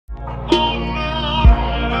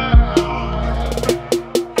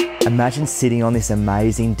Imagine sitting on this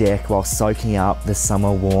amazing deck while soaking up the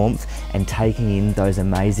summer warmth and taking in those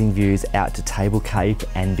amazing views out to Table Cape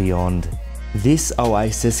and beyond. This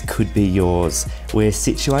oasis could be yours. We're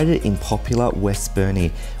situated in popular West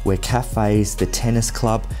Burnie, where cafes, the tennis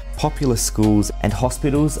club, popular schools and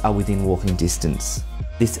hospitals are within walking distance.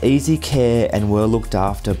 This easy care and well looked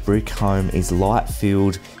after brick home is light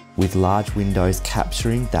filled with large windows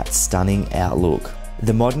capturing that stunning outlook.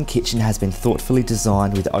 The modern kitchen has been thoughtfully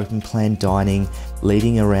designed with open plan dining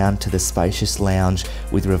leading around to the spacious lounge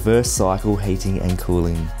with reverse cycle heating and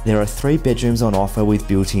cooling. There are 3 bedrooms on offer with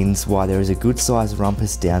built-ins, while there is a good sized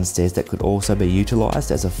rumpus downstairs that could also be utilised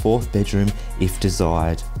as a 4th bedroom if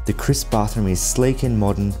desired. The crisp bathroom is sleek and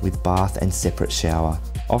modern with bath and separate shower,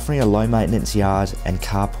 offering a low maintenance yard and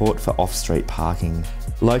carport for off-street parking.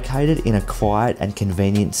 Located in a quiet and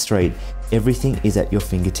convenient street, everything is at your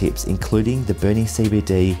fingertips, including the Burnie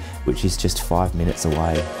CBD, which is just 5 minutes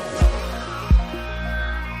away.